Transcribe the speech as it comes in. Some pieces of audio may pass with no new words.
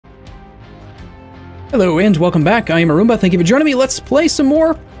Hello and welcome back. I am Arumba. Thank you for joining me. Let's play some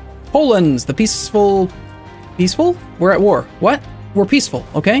more Poland's the peaceful. Peaceful? We're at war. What? We're peaceful.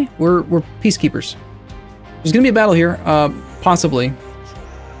 Okay, we're peacekeepers. There's gonna be a battle here, possibly.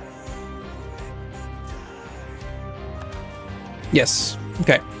 Yes.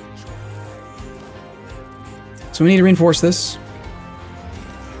 Okay. So we need to reinforce this.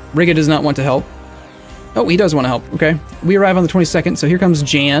 Riga does not want to help. Oh, he does want to help. Okay. We arrive on the 22nd, so here comes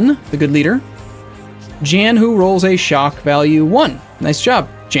Jan, the good leader. Jan, who rolls a shock value 1. Nice job,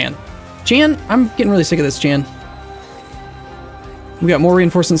 Jan. Jan, I'm getting really sick of this, Jan. We got more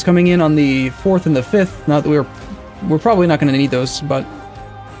reinforcements coming in on the 4th and the 5th. Not that we're probably not going to need those, but...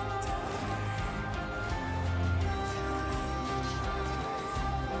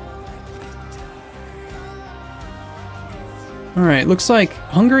 Alright, looks like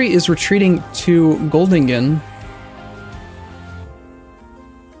Hungary is retreating to Goldingen.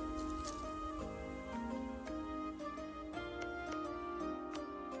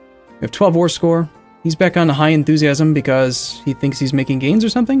 We have 12 war score. He's back on high enthusiasm because he thinks he's making gains or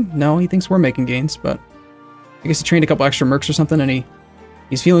something? No, he thinks we're making gains, but I guess he trained a couple extra mercs or something and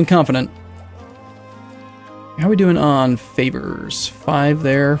he's feeling confident. How are we doing on favors? 5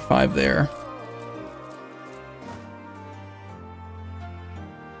 there, 5 there.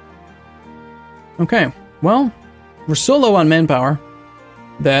 Okay, well, we're so low on manpower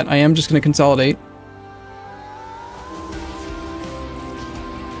that I am just going to consolidate.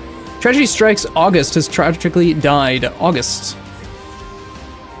 Tragedy strikes. August has tragically died. August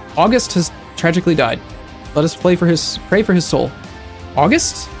has tragically died. Let us pray for his soul.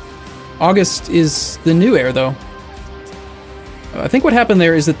 August? August is the new heir, though. I think what happened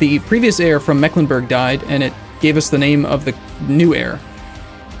there is that the previous heir from Mecklenburg died, and it gave us the name of the new heir.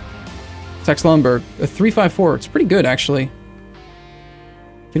 Saxe-Lauenburg, a 354. It's pretty good, actually.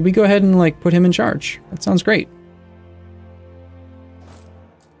 Could we go ahead and, like, put him in charge? That sounds great.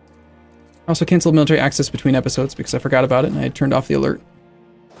 Also canceled military access between episodes because I forgot about it and I had turned off the alert.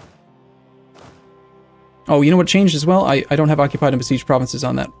 Oh, you know what changed as well? I don't have occupied and besieged provinces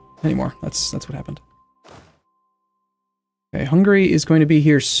on that anymore. That's what happened. Okay, Hungary is going to be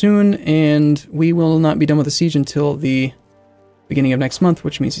here soon, and we will not be done with the siege until the beginning of next month,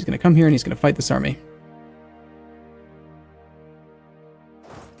 which means he's going to come here and he's going to fight this army.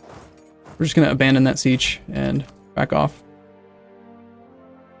 We're just going to abandon that siege and back off.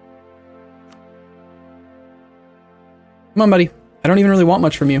 Come on, buddy. I don't even really want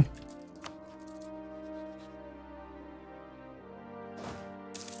much from you.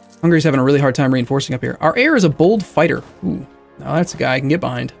 Hungary's having a really hard time reinforcing up here. Our heir is a bold fighter. Ooh, now that's a guy I can get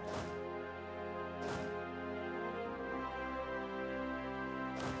behind.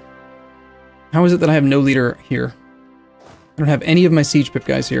 How is it that I have no leader here? I don't have any of my siege pip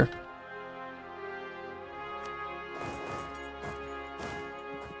guys here.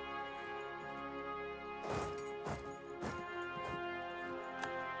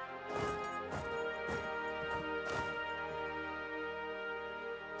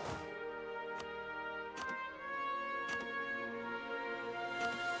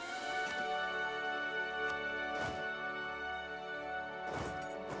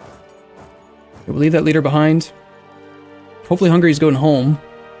 We'll leave that leader behind. Hopefully Hungary's going home.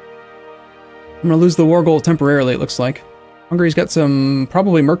 I'm going to lose the war goal temporarily, it looks like. Hungary's got some,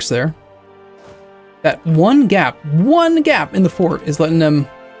 probably mercs there. That one gap in the fort is letting them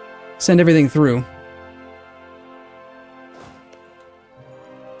send everything through.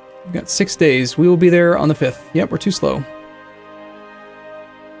 We've got 6 days. We will be there on the 5th. Yep, we're too slow.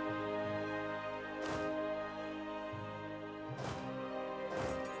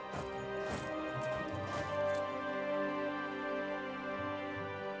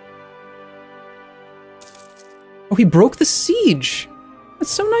 Oh, he broke the siege.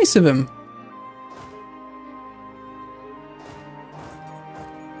 That's so nice of him.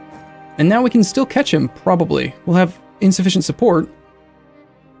 And now we can still catch him, probably. We'll have insufficient support.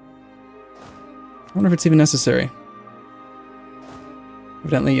 I wonder if it's even necessary.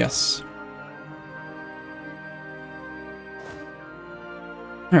 Evidently, yes.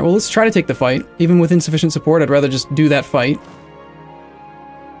 Alright, well, let's try to take the fight. Even with insufficient support, I'd rather just do that fight.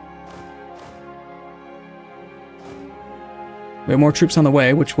 We have more troops on the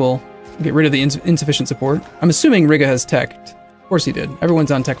way, which will get rid of the insufficient support. I'm assuming Riga has teched. Of course he did.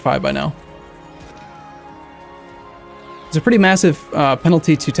 Everyone's on Tech 5 by now. It's a pretty massive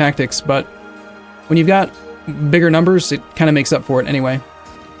penalty to tactics, but when you've got bigger numbers, it kind of makes up for it anyway.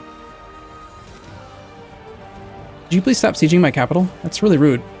 Could you please stop sieging my capital? That's really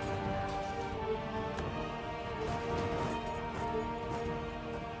rude.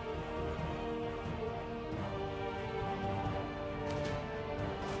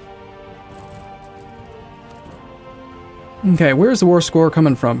 Okay, where's the war score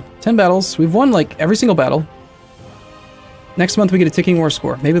coming from? 10 battles. We've won, like, every single battle. Next month we get a ticking war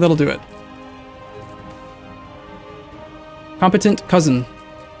score. Maybe that'll do it. Competent cousin.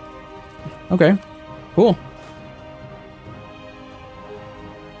 Okay, cool.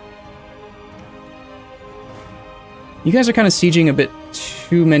 You guys are kind of sieging a bit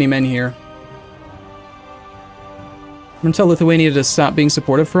too many men here. I'm gonna tell Lithuania to stop being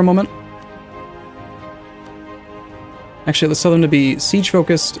supportive for a moment. Actually, let's tell them to be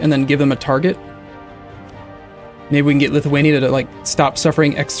siege-focused and then give them a target. Maybe we can get Lithuania to, like, stop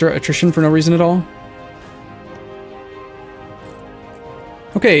suffering extra attrition for no reason at all.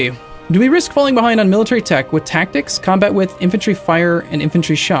 Okay, do we risk falling behind on military tech with tactics, combat with infantry fire, and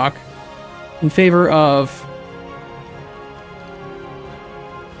infantry shock in favor of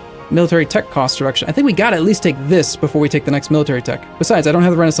military tech cost reduction? I think we gotta at least take this before we take the next military tech. Besides, I don't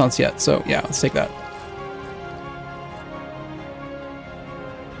have the Renaissance yet, so yeah, let's take that.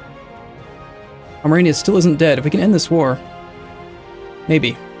 Armenia still isn't dead. If we can end this war,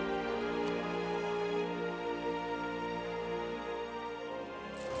 maybe.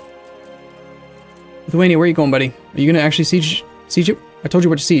 Lithuania, where are you going, buddy? Are you gonna actually siege it? I told you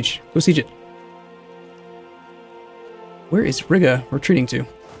where to siege. Go siege it. Where is Riga retreating to?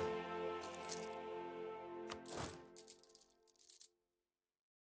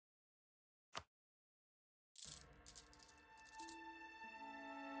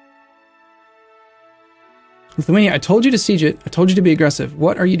 Lithuania, I told you to siege it. I told you to be aggressive.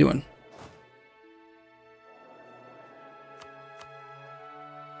 What are you doing?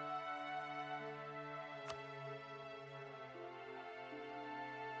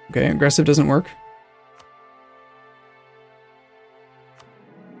 Okay, aggressive doesn't work.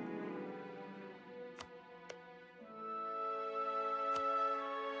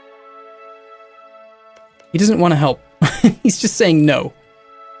 He doesn't want to help. He's just saying no.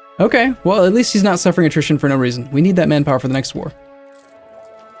 Okay, well, at least he's not suffering attrition for no reason. We need that manpower for the next war.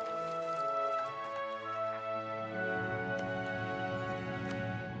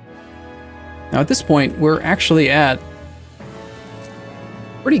 Now, at this point, we're actually at a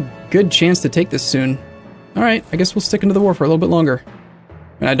pretty good chance to take this soon. Alright, I guess we'll stick into the war for a little bit longer.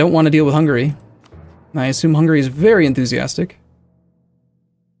 And I don't want to deal with Hungary. I assume Hungary is very enthusiastic.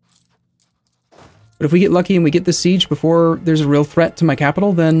 But if we get lucky and we get this siege before there's a real threat to my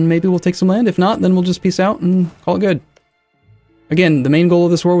capital, then maybe we'll take some land. If not, then we'll just peace out and call it good. Again, the main goal of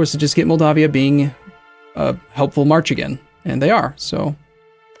this war was to just get Moldavia being a helpful march again. And they are, so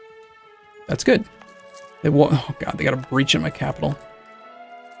that's good. Oh god, they got a breach in my capital.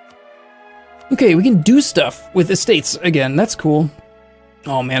 Okay, we can do stuff with estates again. That's cool.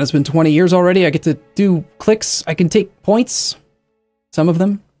 Oh man, it's been 20 years already. I get to do clicks. I can take points. Some of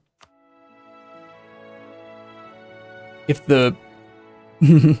them. If the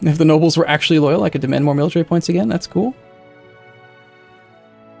if the nobles were actually loyal, I could demand more military points again. That's cool.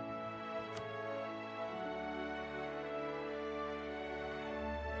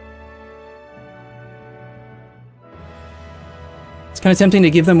 It's kind of tempting to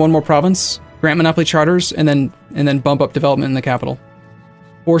give them one more province, grant monopoly charters, and then bump up development in the capital.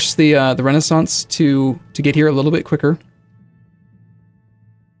 Force the Renaissance to get here a little bit quicker.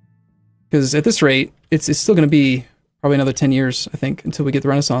 Because at this rate, it's still going to be probably another 10 years, I think, until we get the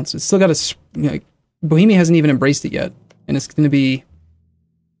Renaissance. It's still got a... Bohemia hasn't even embraced it yet. And it's going to be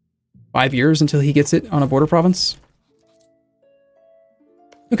 5 years until he gets it on a border province.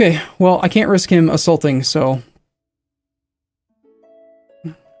 Okay, well, I can't risk him assaulting, so...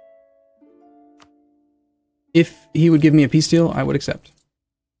 If he would give me a peace deal, I would accept.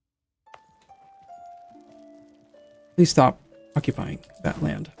 Please stop occupying that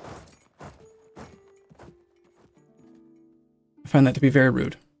land. I find that to be very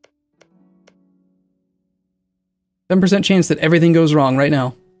rude. 7% chance that everything goes wrong right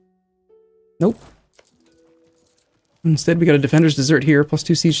now. Nope. Instead, we got a defender's desert here,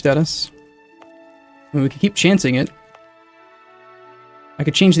 +2 siege status. I mean, we could keep chancing it. I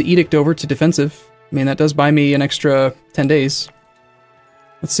could change the edict over to defensive. I mean, that does buy me an extra 10 days.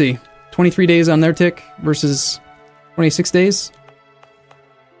 Let's see. 23 days on their tick versus 26 days.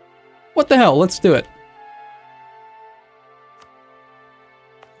 What the hell? Let's do it.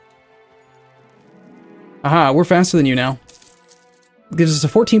 Aha, we're faster than you now. Gives us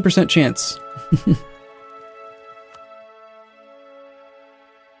a 14% chance.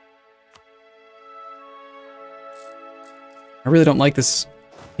 I really don't like this,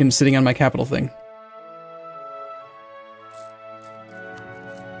 him sitting on my capital thing.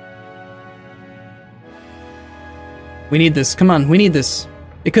 We need this. Come on, we need this.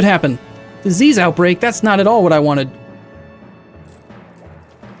 It could happen. Disease outbreak? That's not at all what I wanted.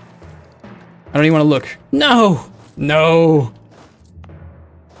 don't even want to look. No! No!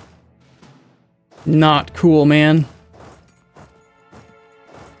 Not cool, man.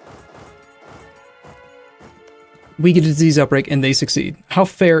 We get a disease outbreak and they succeed. How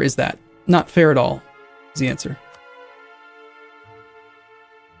fair is that? Not fair at all, is the answer.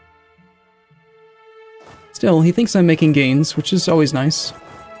 Still, he thinks I'm making gains, which is always nice.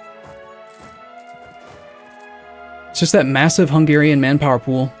 It's just that massive Hungarian manpower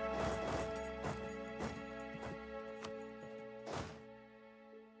pool.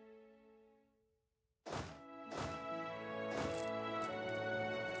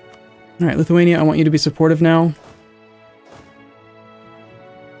 Alright, Lithuania, I want you to be supportive now.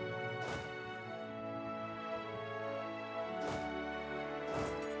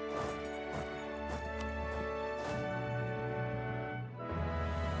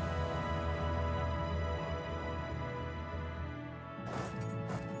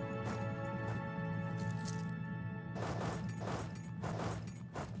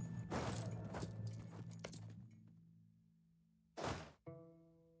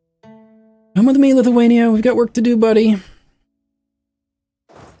 Come with me, Lithuania. We've got work to do, buddy.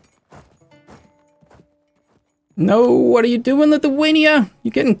 No, what are you doing, Lithuania?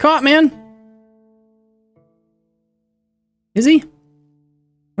 You're getting caught, man. Is he?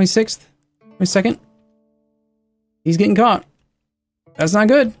 26th? 22nd? He's getting caught. That's not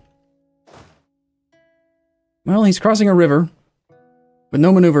good. Well, he's crossing a river. With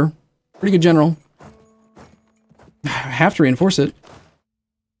no maneuver. Pretty good general. I have to reinforce it.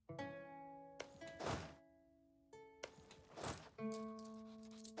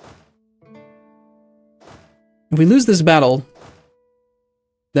 If we lose this battle,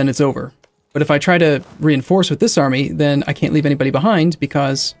 then it's over. But if I try to reinforce with this army, then I can't leave anybody behind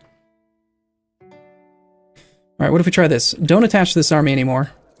because... Alright, what if we try this? Don't attach this army anymore.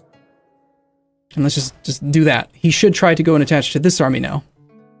 And let's just do that. He should try to go and attach to this army now.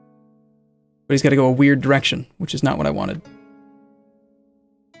 But he's got to go a weird direction, which is not what I wanted.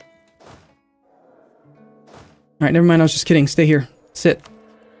 Alright, never mind, I was just kidding. Stay here. Sit.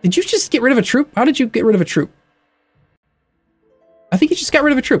 Did you just get rid of a troop? How did you get rid of a troop? I think he just got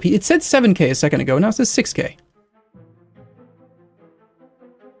rid of a troop. It said 7k a second ago, now it says 6k.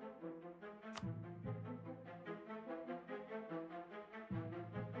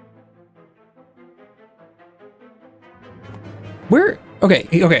 Where?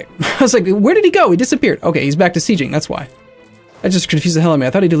 Okay. I was like, where did he go? He disappeared. Okay, he's back to sieging, that's why. That just confused the hell out of me.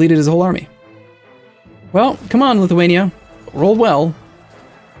 I thought he deleted his whole army. Well, come on, Lithuania. Roll well.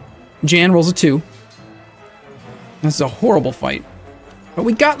 Jan rolls a 2. This is a horrible fight. But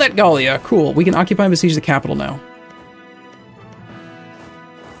we got that Gallia. Cool. We can occupy and besiege the capital now.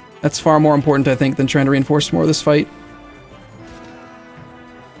 That's far more important, I think, than trying to reinforce more of this fight.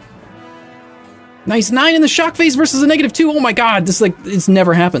 Nice 9 in the shock phase versus a -2. Oh my god, this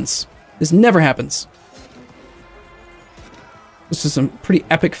never happens. This never happens. This is some pretty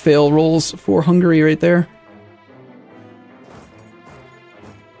epic fail rolls for Hungary right there.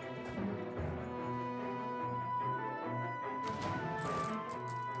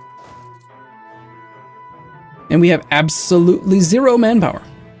 And we have absolutely 0 manpower.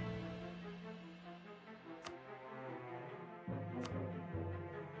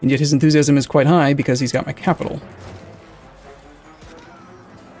 And yet his enthusiasm is quite high because he's got my capital.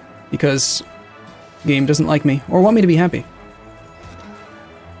 Because the game doesn't like me, or want me to be happy.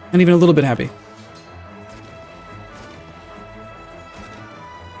 Not even a little bit happy.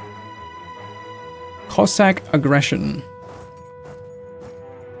 Cossack aggression.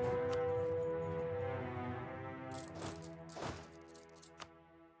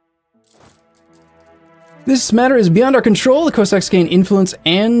 This matter is beyond our control. The Cossacks gain influence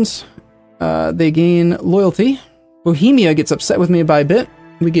and they gain loyalty. Bohemia gets upset with me by a bit.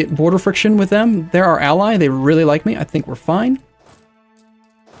 We get border friction with them. They're our ally. They really like me. I think we're fine.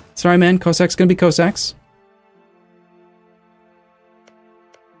 Sorry, man. Cossacks gonna be Cossacks.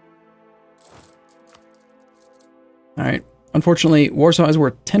 Alright. Unfortunately, Warsaw is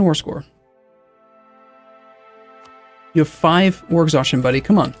worth 10 war score. You have 5 war exhaustion, buddy.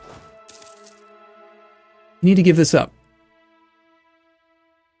 Come on. You need to give this up.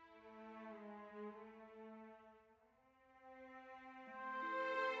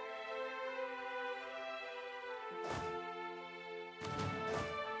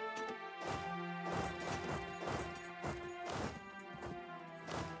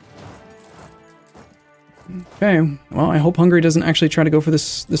 Okay, well, I hope Hungary doesn't actually try to go for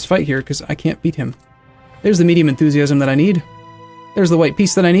this fight here, because I can't beat him. There's the medium enthusiasm that I need. There's the white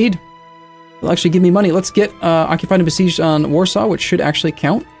peace that I need. It'll actually give me money. Let's get occupied and besieged on Warsaw, which should actually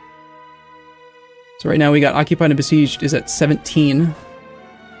count. So right now we got occupied and besieged is at 17.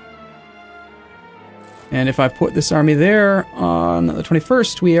 And if I put this army there on the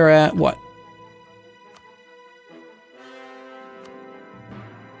 21st, we are at what?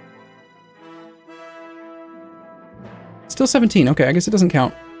 Still 17. Okay, I guess it doesn't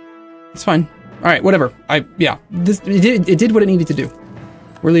count. It's fine. All right, whatever. Yeah, it did what it needed to do.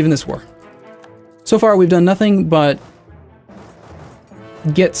 We're leaving this war. So far, we've done nothing but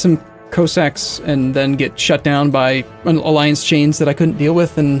get some Cossacks and then get shut down by alliance chains that I couldn't deal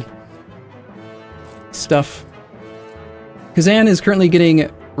with and stuff. Kazan is currently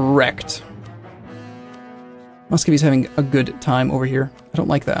getting wrecked. Muscovy's having a good time over here. I don't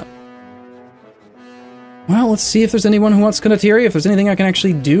like that. Well, let's see if there's anyone who wants Kondatiri, if there's anything I can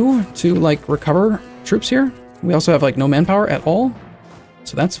actually do to, like, recover troops here. We also have, like, no manpower at all,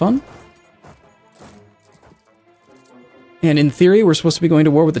 so that's fun. And in theory, we're supposed to be going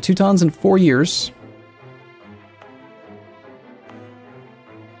to war with the Teutons in 4 years.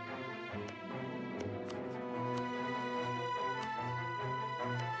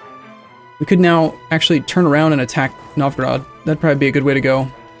 We could now actually turn around and attack Novgorod. That'd probably be a good way to go.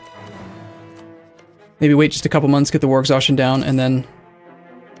 Maybe wait just a couple months, get the war exhaustion down, and then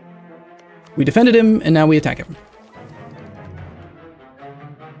we defended him, and now we attack him.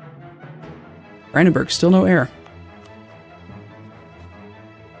 Brandenburg, still no heir.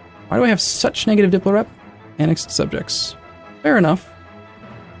 Why do I have such negative Diplo rep? Annexed subjects. Fair enough.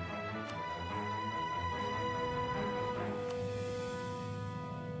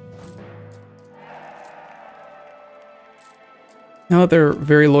 Now that they're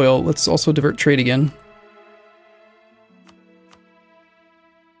very loyal, let's also divert trade again.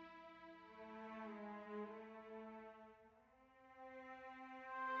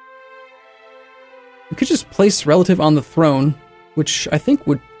 We could just place relative on the throne, which I think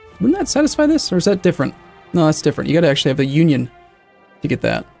wouldn't that satisfy this? Or is that different? No, that's different. You gotta actually have a union to get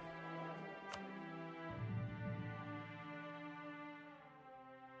that.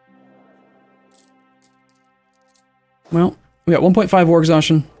 Well, we got 1.5 war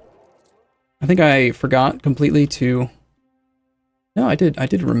exhaustion. I think I forgot completely to... No, I did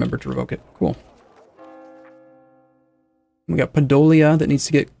remember to revoke it. Cool. We got Podolia that needs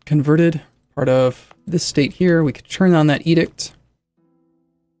to get converted. Part of this state here. We could turn on that edict.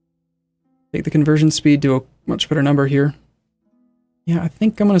 Take the conversion speed to a much better number here. Yeah, I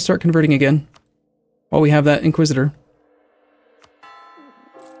think I'm going to start converting again. While we have that Inquisitor.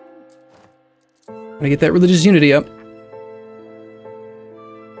 Gotta get that religious unity up.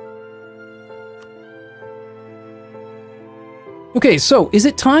 Okay, so is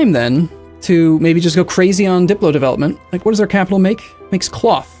it time then to maybe just go crazy on Diplo development? Like, what does our capital make? Makes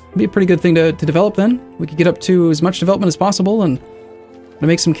cloth. It'd be a pretty good thing to develop then. We could get up to as much development as possible and to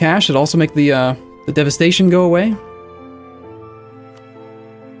make some cash. It'd also make the devastation go away.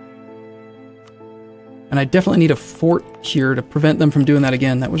 And I definitely need a fort here to prevent them from doing that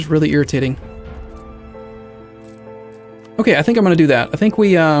again. That was really irritating. Okay, I think I'm going to do that. I think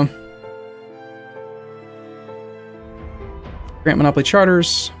we grant monopoly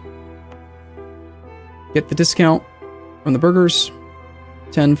charters. Get the discount from the burghers.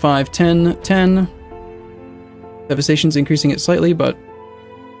 10, 5, 10, 10. Devastation's increasing it slightly, but...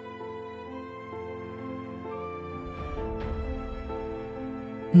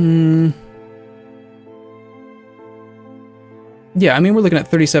 Yeah, I mean, we're looking at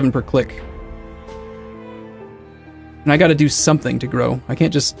 37 per click. And I gotta do something to grow. I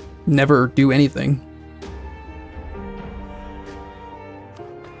can't just never do anything.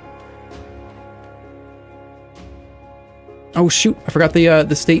 Oh shoot, I forgot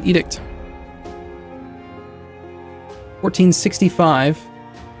the state edict. 1465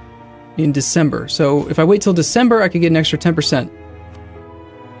 in December. So if I wait till December, I could get an extra 10%.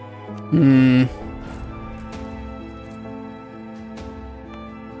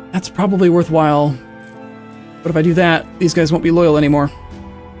 That's probably worthwhile. But if I do that, these guys won't be loyal anymore.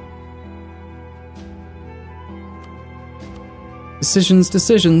 Decisions,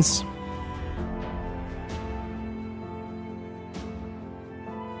 decisions.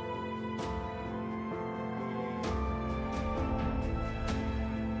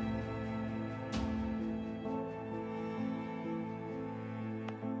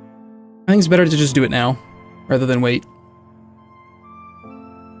 I think it's better to just do it now, rather than wait.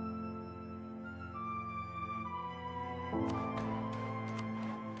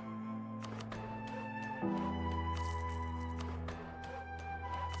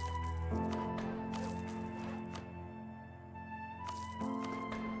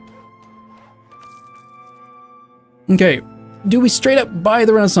 Okay, do we straight up buy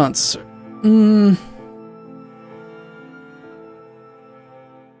the Renaissance?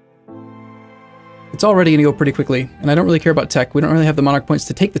 It's already going to go pretty quickly, and I don't really care about tech. We don't really have the monarch points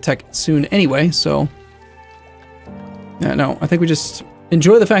to take the tech soon anyway, so... Yeah, no, I think we just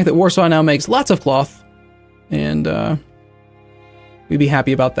enjoy the fact that Warsaw now makes lots of cloth, and we'd be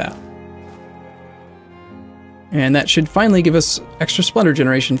happy about that. And that should finally give us extra splendor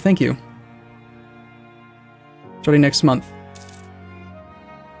generation, thank you. Starting next month.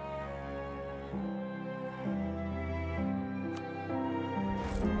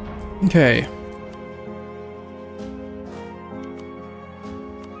 Okay.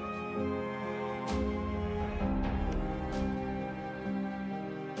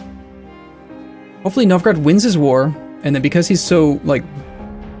 Hopefully Novgorod wins his war, and then because he's so, like,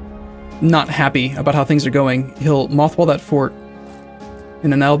 not happy about how things are going, he'll mothball that fort,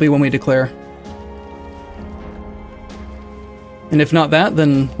 and then that'll be when we declare. And if not that,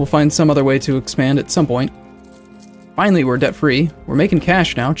 then we'll find some other way to expand at some point. Finally, we're debt-free. We're making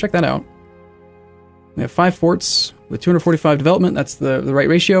cash now. Check that out. We have 5 forts with 245 development. That's the right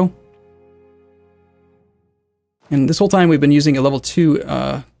ratio. And this whole time we've been using a level 2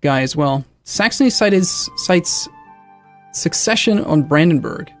 guy as well. Saxony cites succession on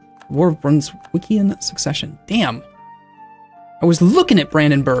Brandenburg. War of Brunswickian succession. Damn. I was looking at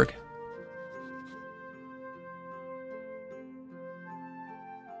Brandenburg.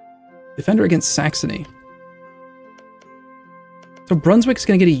 Defender against Saxony. So Brunswick's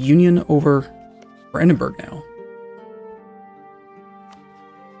going to get a union over Brandenburg now.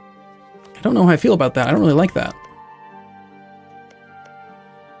 I don't know how I feel about that. I don't really like that.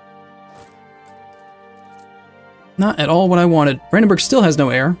 Not at all what I wanted. Brandenburg still has no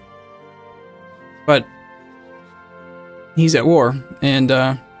heir. But he's at war,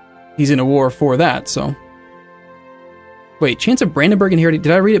 and he's in a war for that, so... Wait, chance of Brandenburg inheriting...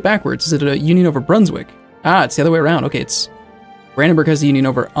 Did I read it backwards? Is it a union over Brunswick? Ah, it's the other way around. Okay, it's... Brandenburg has the union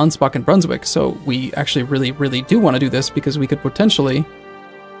over Ansbach and Brunswick, so we actually really do want to do this because we could potentially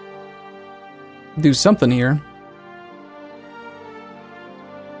do something here.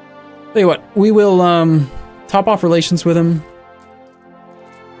 Tell you what, we will top off relations with him.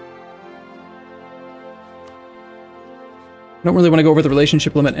 I don't really want to go over the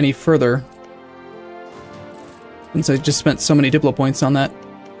relationship limit any further, since I just spent so many Diplo points on that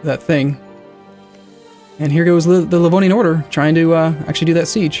thing. And here goes the Livonian Order, trying to actually do that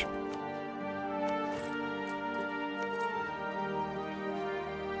siege.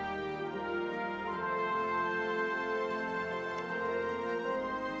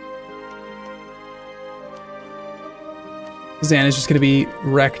 Kazan is just going to be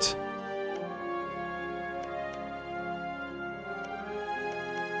wrecked.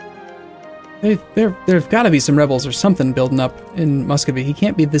 There've got to be some rebels or something building up in Muscovy. He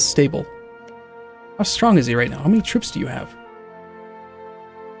can't be this stable. How strong is he right now? How many troops do you have?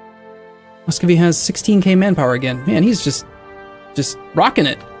 Muscovy has 16k manpower again. Man, he's just rocking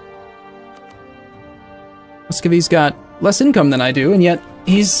it. Muscovy's got less income than I do, and yet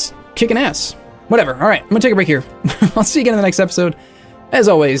he's kicking ass. Whatever. All right, I'm going to take a break here. I'll see you again in the next episode. As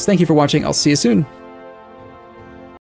always, thank you for watching. I'll see you soon.